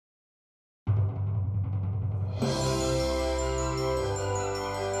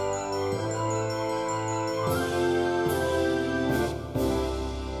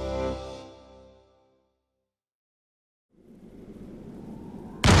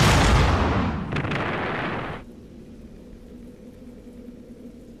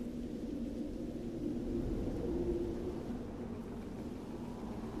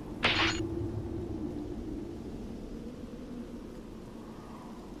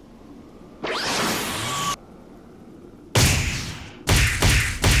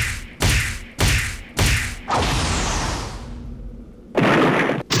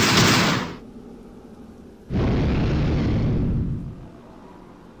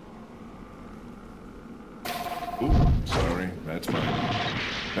That's fine.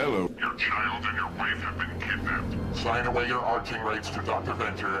 Hello. Your child and your wife have been kidnapped. Sign away your arching rights to Dr.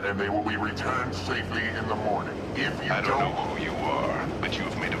 Venture, and they will be returned safely in the morning. If you I don't know who you are, but you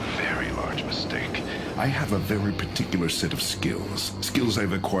have made a very large mistake. I have a very particular set of skills. Skills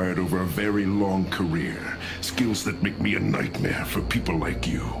I've acquired over a very long career. Skills that make me a nightmare for people like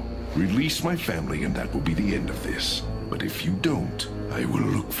you. Release my family and that will be the end of this. But if you don't, I will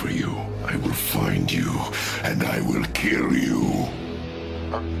look for you. I will find you, and I will kill you.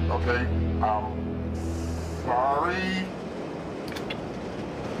 Okay, sorry.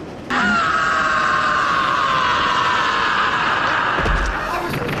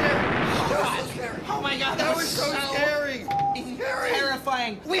 Oh my god, that was so scary!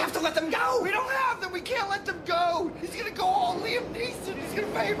 Terrifying! We have to let them go! We don't have them! We can't let them go! He's gonna go all Liam Neeson! He's gonna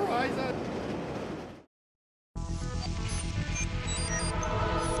vaporize us!